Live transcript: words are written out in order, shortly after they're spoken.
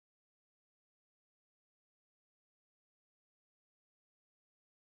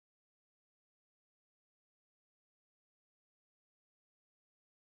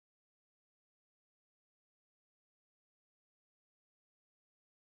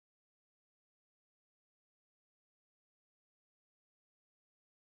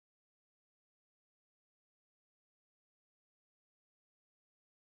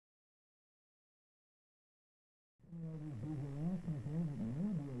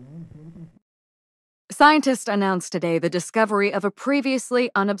Scientists announced today the discovery of a previously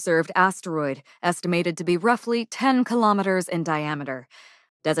unobserved asteroid, estimated to be roughly 10 kilometers in diameter.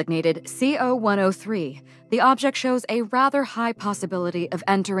 Designated CO-103, the object shows a rather high possibility of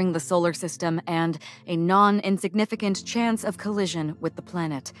entering the solar system and a non-insignificant chance of collision with the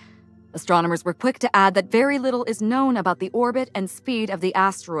planet. Astronomers were quick to add that very little is known about the orbit and speed of the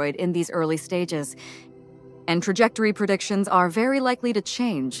asteroid in these early stages, and trajectory predictions are very likely to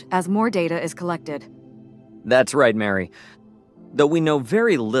change as more data is collected. That's right, Mary. Though we know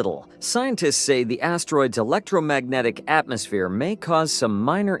very little, scientists say the asteroid's electromagnetic atmosphere may cause some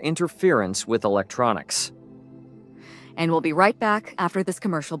minor interference with electronics. And we'll be right back after this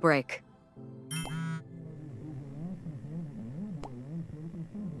commercial break.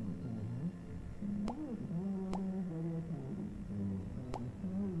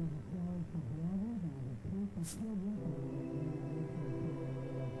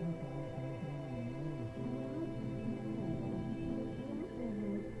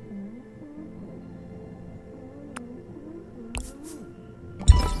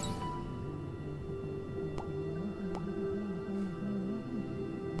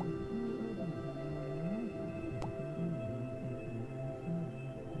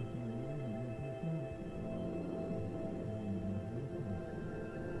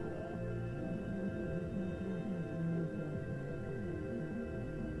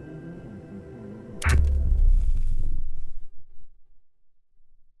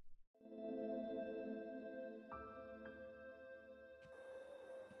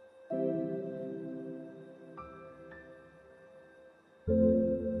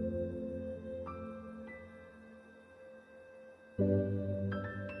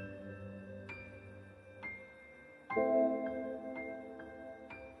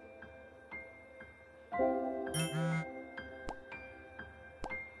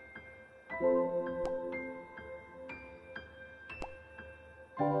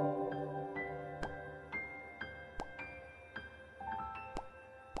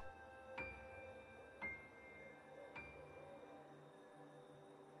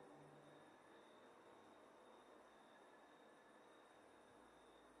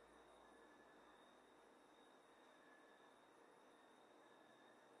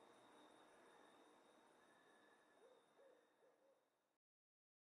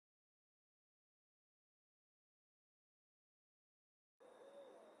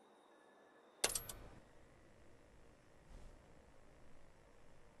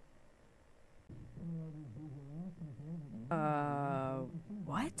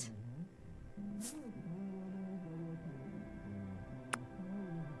 What?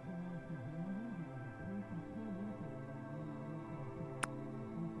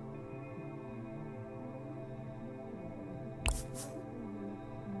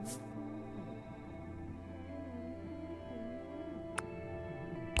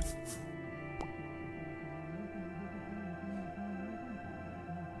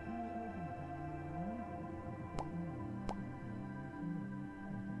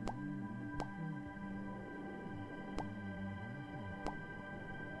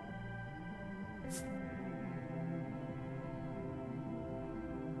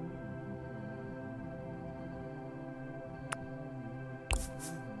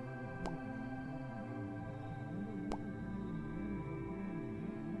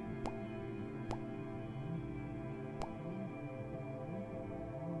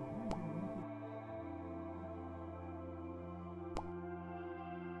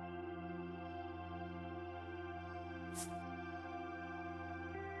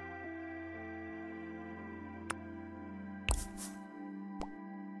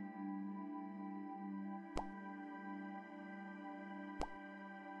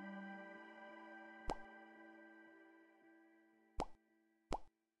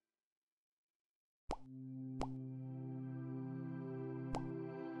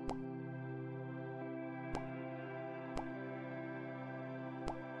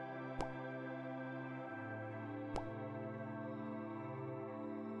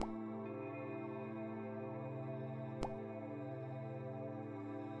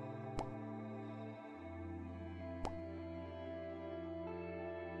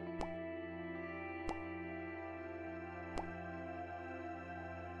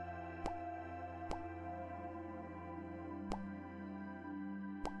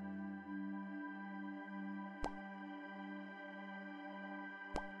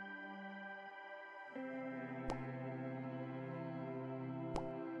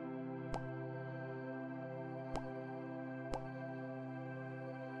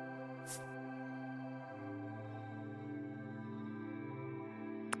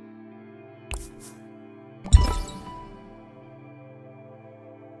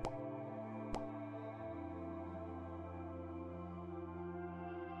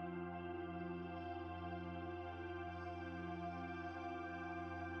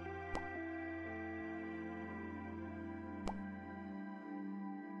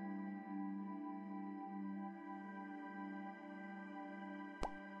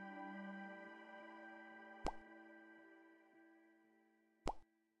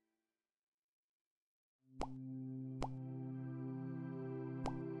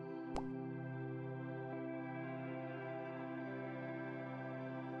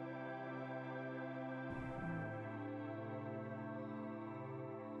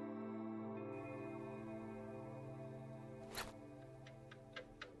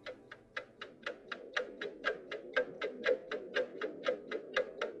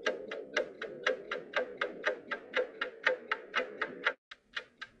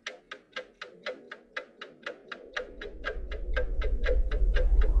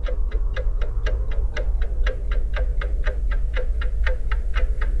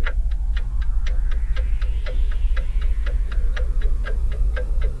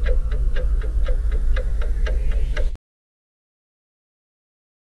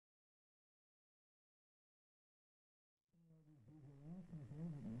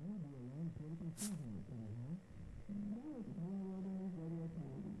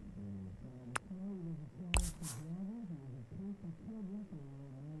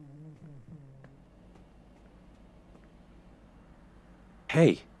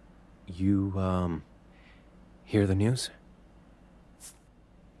 Hey, you, hear the news?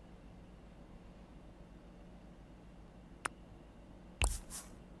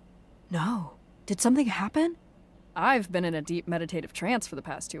 No. Did something happen? I've been in a deep meditative trance for the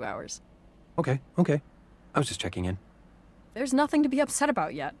past 2 hours. Okay. I was just checking in. There's nothing to be upset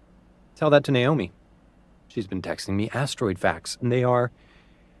about yet. Tell that to Naomi. She's been texting me asteroid facts, and they are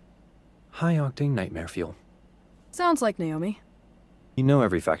high-octane nightmare fuel. Sounds like Naomi. You know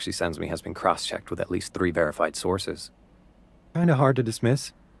every fact she sends me has been cross-checked with at least 3 verified sources. Kinda hard to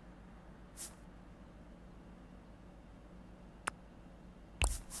dismiss.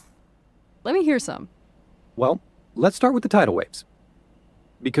 Let me hear some. Well, let's start with the tidal waves.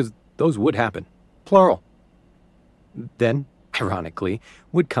 Because those would happen. Plural. Then, ironically,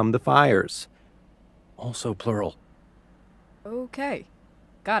 would come the fires. Also plural. Okay.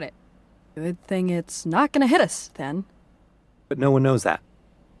 Got it. Good thing it's not gonna hit us, then. But no one knows that.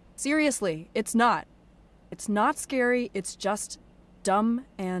 Seriously, it's not. It's not scary, it's just dumb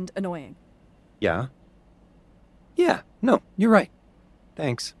and annoying. Yeah? Yeah, no, you're right.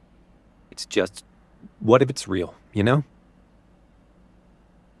 Thanks. It's just, what if it's real, you know?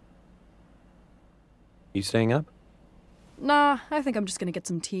 You staying up? Nah, I think I'm just gonna get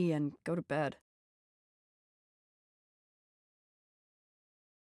some tea and go to bed.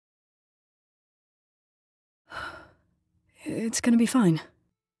 It's gonna be fine.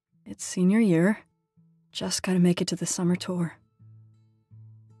 It's senior year. Just gotta make it to the summer tour.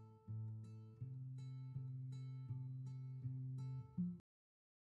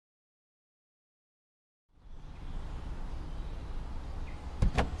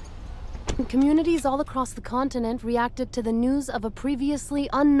 Communities all across the continent reacted to the news of a previously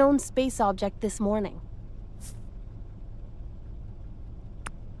unknown space object this morning.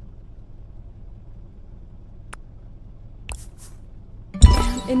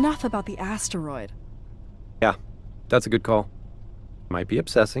 Enough about the asteroid. Yeah, that's a good call. Might be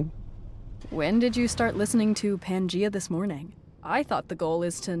obsessing. When did you start listening to Pangea this morning? I thought the goal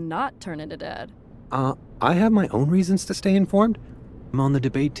is to not turn into Dad. I have my own reasons to stay informed. I'm on the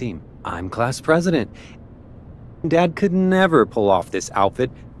debate team. I'm class president. Dad could never pull off this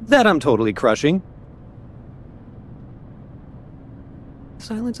outfit that I'm totally crushing.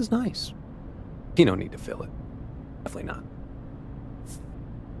 Silence is nice. You don't need to fill it. Definitely not.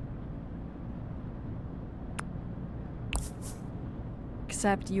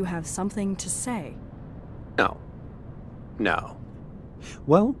 Except you have something to say. No.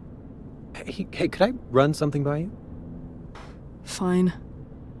 Well, hey, could I run something by you? Fine.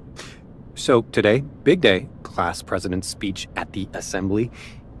 So today, big day, class president's speech at the assembly.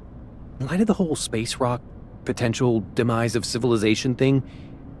 In light of the whole space rock, potential demise of civilization thing,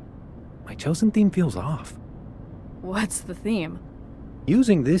 my chosen theme feels off. What's the theme?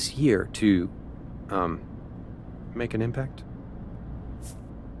 Using this year to, make an impact.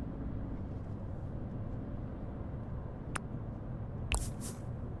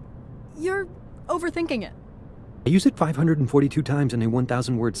 You're overthinking it. I use it 542 times in a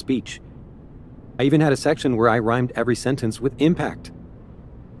 1,000-word speech. I even had a section where I rhymed every sentence with impact.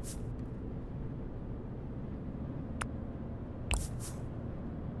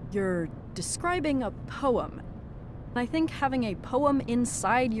 You're describing a poem. I think having a poem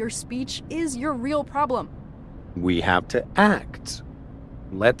inside your speech is your real problem. We have to act.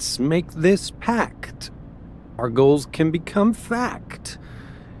 Let's make this pact. Our goals can become fact.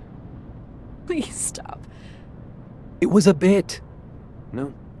 Please stop. It was a bit.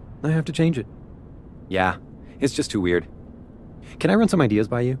 No, I have to change it. Yeah, it's just too weird. Can I run some ideas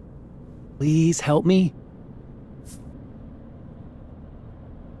by you? Please help me?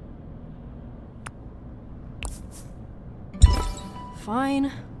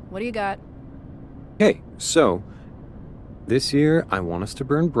 Fine. What do you got? Okay, so this year I want us to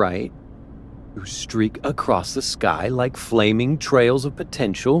burn bright, to streak across the sky like flaming trails of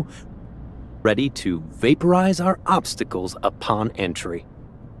potential, ready to vaporize our obstacles upon entry.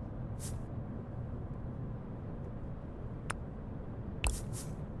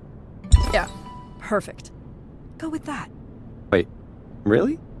 Yeah, perfect. Go with that. Wait,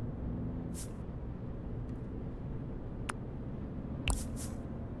 really?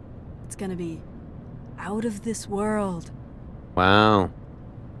 It's gonna be out of this world. Wow.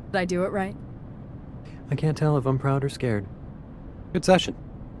 Did I do it right? I can't tell if I'm proud or scared. Good session.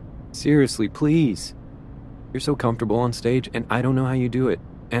 Seriously, please. You're so comfortable on stage, and I don't know how you do it,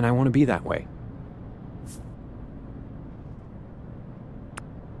 and I want to be that way.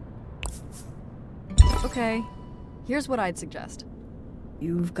 Okay, here's what I'd suggest.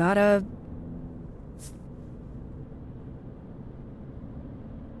 You've gotta...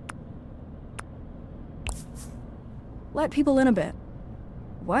 let people in a bit.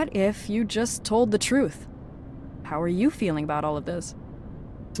 What if you just told the truth? How are you feeling about all of this?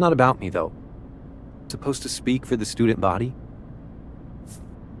 It's not about me, though. It's supposed to speak for the student body.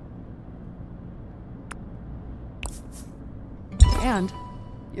 And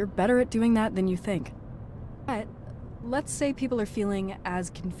you're better at doing that than you think. But let's say people are feeling as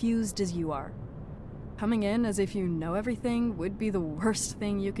confused as you are. Coming in as if you know everything would be the worst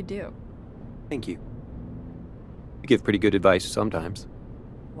thing you could do. Thank you. You give pretty good advice sometimes.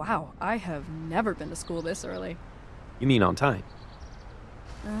 Wow, I have never been to school this early. You mean on time?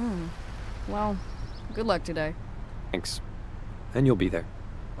 Oh, well, good luck today. Thanks. And you'll be there.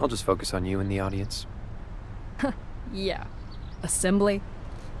 I'll just focus on you in the audience. Yeah. Assembly?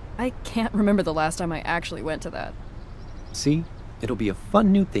 I can't remember the last time I actually went to that. See? It'll be a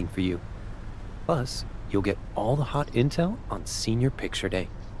fun new thing for you. Plus, you'll get all the hot intel on senior picture day.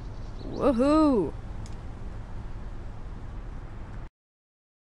 Woohoo!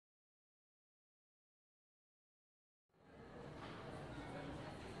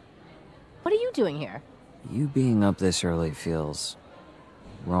 What are you doing here? You being up this early feels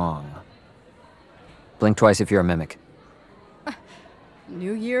wrong. Blink twice if you're a mimic.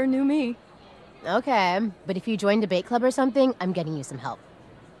 New year, new me. Okay, but if you join debate club or something, I'm getting you some help.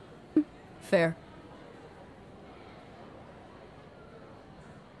 Fair.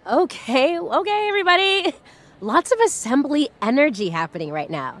 Okay, everybody. Lots of assembly energy happening right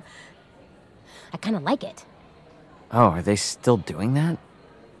now. I kind of like it. Oh, are they still doing that?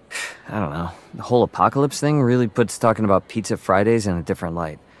 I don't know. The whole apocalypse thing really puts talking about Pizza Fridays in a different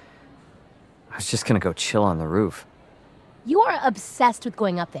light. I was just gonna go chill on the roof. You are obsessed with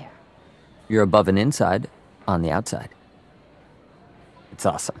going up there. You're above and inside, on the outside. It's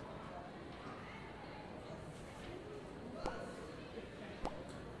awesome.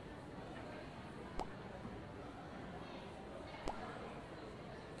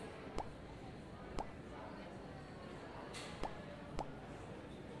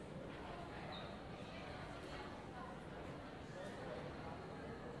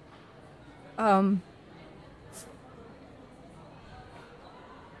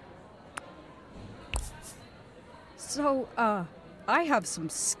 So, I have some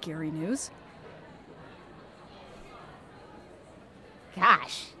scary news.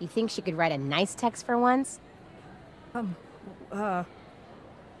 Gosh, you think she could write a nice text for once?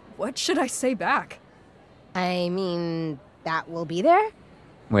 What should I say back? I mean, that will be there?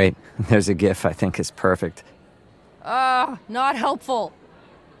 Wait, there's a GIF I think is perfect. Not helpful.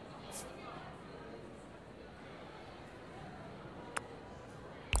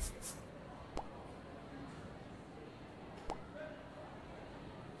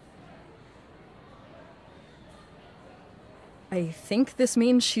 I think this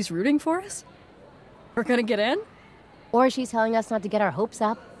means she's rooting for us? We're gonna get in? Or she's telling us not to get our hopes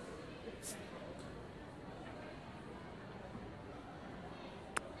up.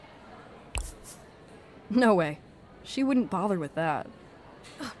 No way. She wouldn't bother with that.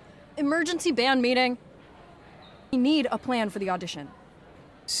 Emergency band meeting. We need a plan for the audition.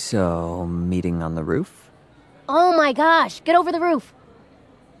 So, meeting on the roof? Oh my gosh, get over the roof.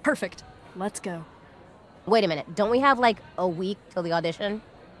 Perfect. Let's go. Wait a minute, don't we have like a week till the audition?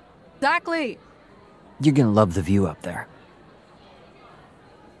 Exactly! You're gonna love the view up there.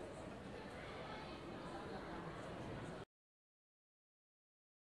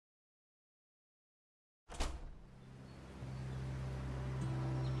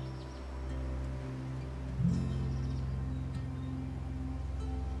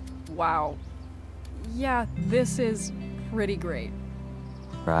 Wow. Yeah, this is pretty great.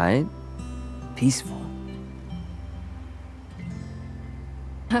 Right? Peaceful.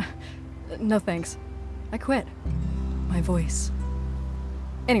 No thanks. I quit. My voice.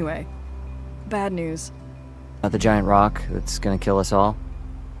 Anyway, bad news. The giant rock that's gonna kill us all?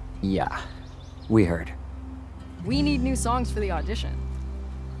 Yeah, we heard. We need new songs for the audition.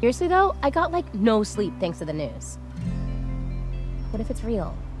 Seriously though, I got like no sleep thanks to the news. What if it's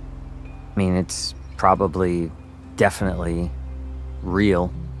real? I mean, it's probably, definitely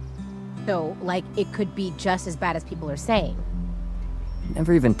real. So, like, it could be just as bad as people are saying.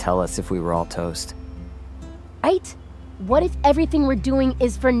 Never even tell us if we were all toast. Right? What if everything we're doing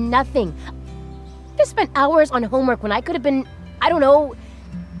is for nothing? I just spent hours on homework when I could have been, I don't know,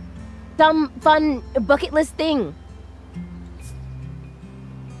 some fun bucket list thing.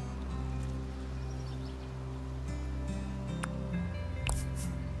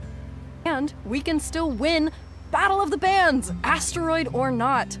 And we can still win Battle of the Bands, asteroid or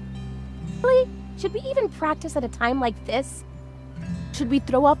not. Really? Should we even practice at a time like this? Should we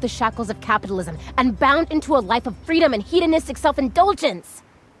throw off the shackles of capitalism and bound into a life of freedom and hedonistic self-indulgence?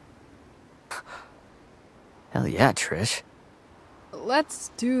 Hell yeah, Trish.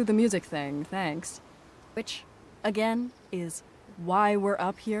 Let's do the music thing, thanks. Which, again, is why we're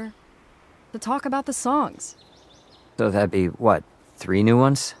up here. To talk about the songs. So that'd be, what, 3 new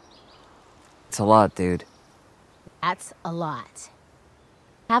ones? It's a lot, dude. That's a lot.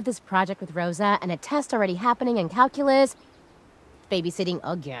 Have this project with Rosa and a test already happening in calculus, babysitting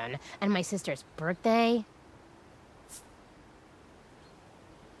again, and my sister's birthday.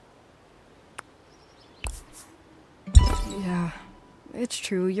 Yeah, it's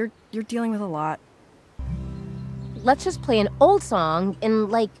true. You're dealing with a lot. Let's just play an old song in,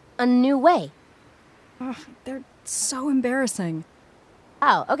 like, a new way. Ugh, they're so embarrassing.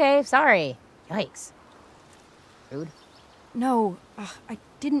 Oh, okay, sorry. Yikes. Rude. No, I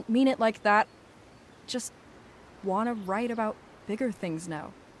didn't mean it like that. Just wanna write about bigger things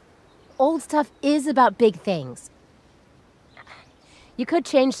now. Old stuff is about big things. You could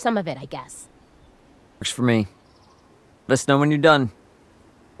change some of it, I guess. Works for me. Let us know when you're done.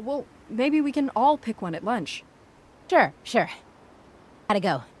 Well, maybe we can all pick one at lunch. Sure. Gotta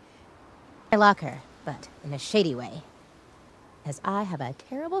go. I lock her, but in a shady way. As I have a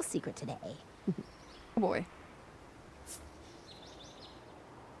terrible secret today. Oh boy.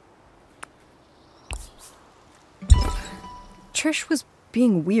 Trish was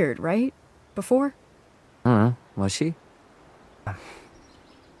being weird, right? Before? I don't know. Was she?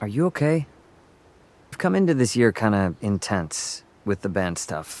 Are you okay? I've come into this year kinda intense with the band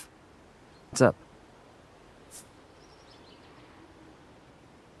stuff. What's up?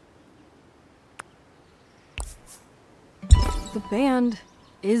 The band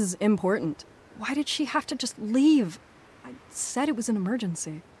is important. Why did she have to just leave? I said it was an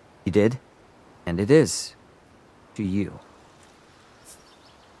emergency. You did? And it is. To you.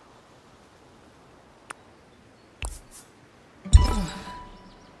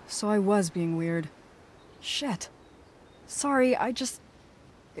 So I was being weird. Shit. Sorry,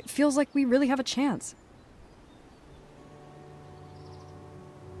 it feels like we really have a chance.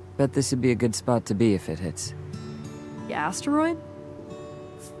 Bet this would be a good spot to be if it hits. The asteroid?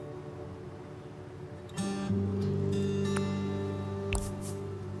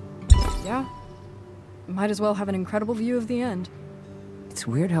 Yeah. Might as well have an incredible view of the end. It's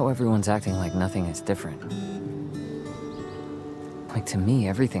weird how everyone's acting like nothing is different. Like, to me,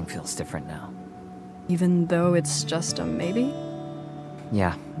 everything feels different now. Even though it's just a maybe?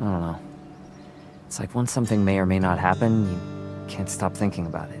 Yeah, I don't know. It's like once something may or may not happen, you can't stop thinking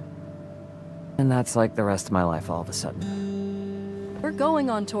about it. And that's like the rest of my life all of a sudden. We're going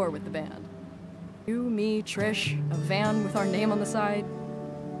on tour with the band. You, me, Trish, a van with our name on the side.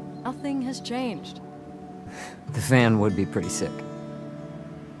 Nothing has changed. The van would be pretty sick.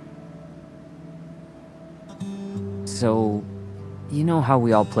 So, you know how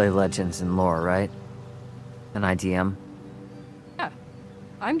we all play Legends and Lore, right? An IDM? Yeah.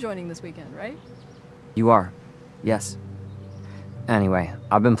 I'm joining this weekend, right? You are. Yes. Anyway,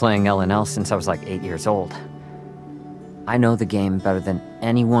 I've been playing L&L since I was like 8 years old. I know the game better than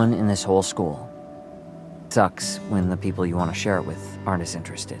anyone in this whole school. Sucks when the people you want to share it with aren't as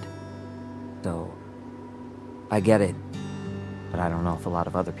interested. So, I get it, but I don't know if a lot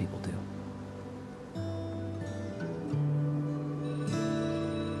of other people do.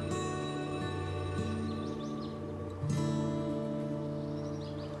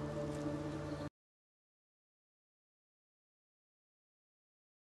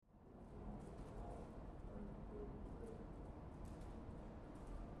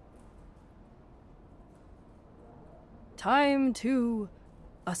 Time to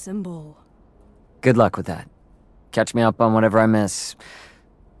assemble. Good luck with that. Catch me up on whatever I miss.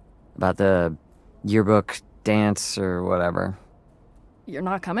 About the yearbook, dance, or whatever. You're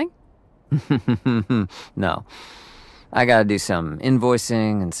not coming? No. I gotta do some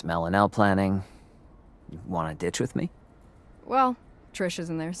invoicing and some L&L planning. You wanna ditch with me? Well, Trish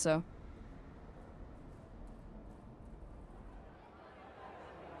isn't there, so...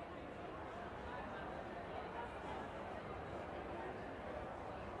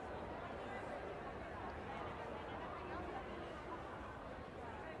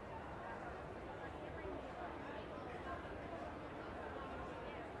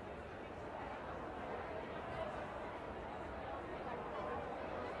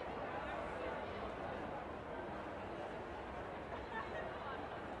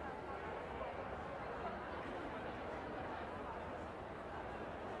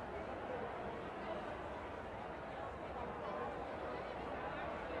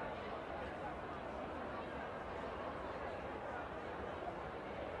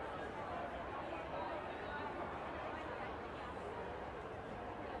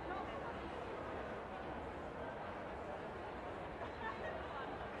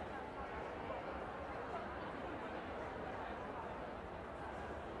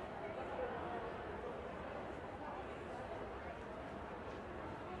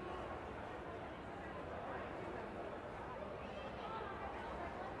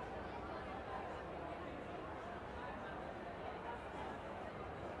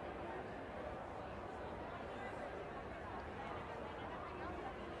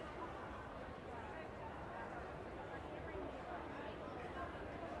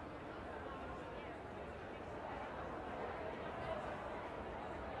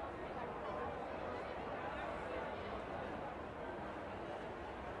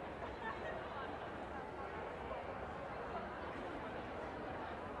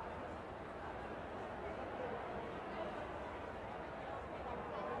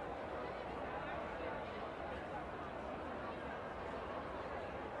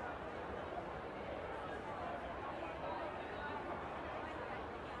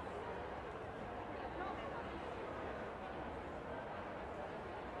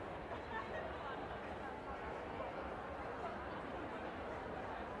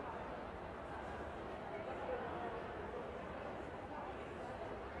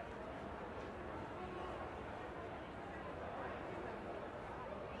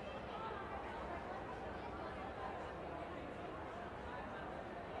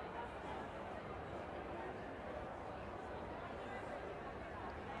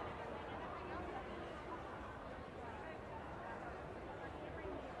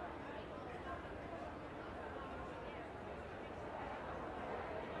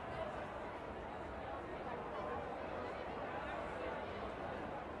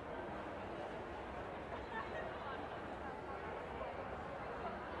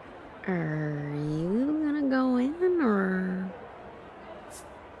 Are you gonna go in, or...?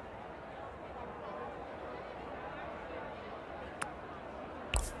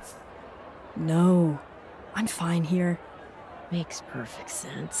 No, I'm fine here. Makes perfect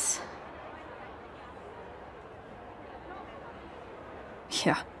sense.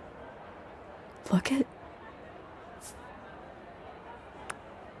 Yeah. Look at...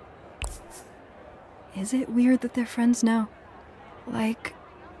 Is it weird that they're friends now? Like...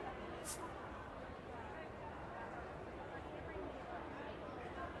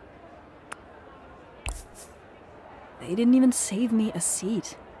 They didn't even save me a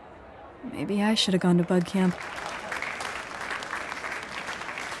seat. Maybe I should have gone to bud camp.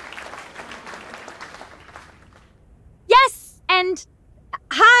 Yes, and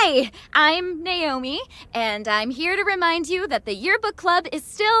hi, I'm Naomi, and I'm here to remind you that the yearbook club is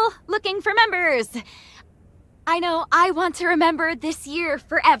still looking for members. I know I want to remember this year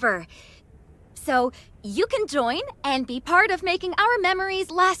forever. So you can join and be part of making our memories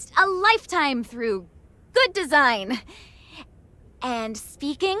last a lifetime through good design. And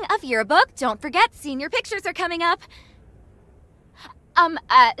speaking of yearbook, don't forget senior pictures are coming up.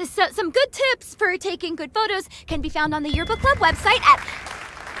 So some good tips for taking good photos can be found on the yearbook club website at...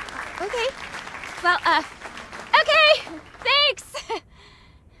 Okay. Well, Okay, thanks!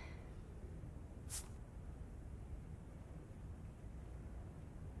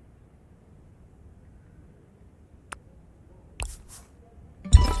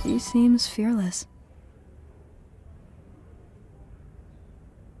 He seems fearless.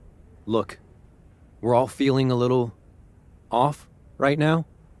 Look, we're all feeling a little off right now.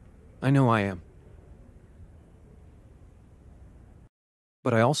 I know I am.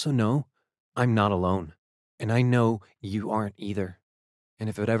 But I also know I'm not alone. And I know you aren't either. And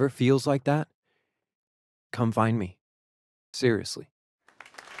if it ever feels like that, come find me. Seriously.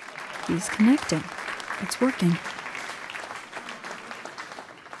 He's connecting. It's working.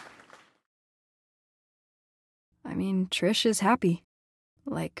 I mean, Trish is happy.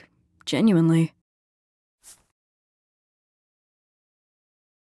 Like, genuinely.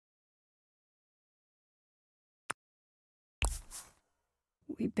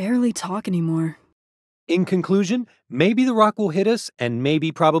 We barely talk anymore. In conclusion, maybe the rock will hit us and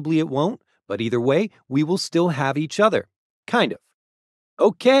maybe probably it won't, but either way, we will still have each other. Kind of.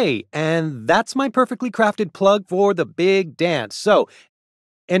 Okay, and that's my perfectly crafted plug for the big dance. So,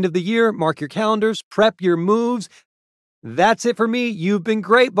 end of the year, mark your calendars, prep your moves. That's it for me. You've been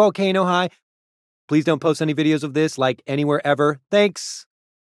great, Volcano High. Please don't post any videos of this like anywhere ever. Thanks.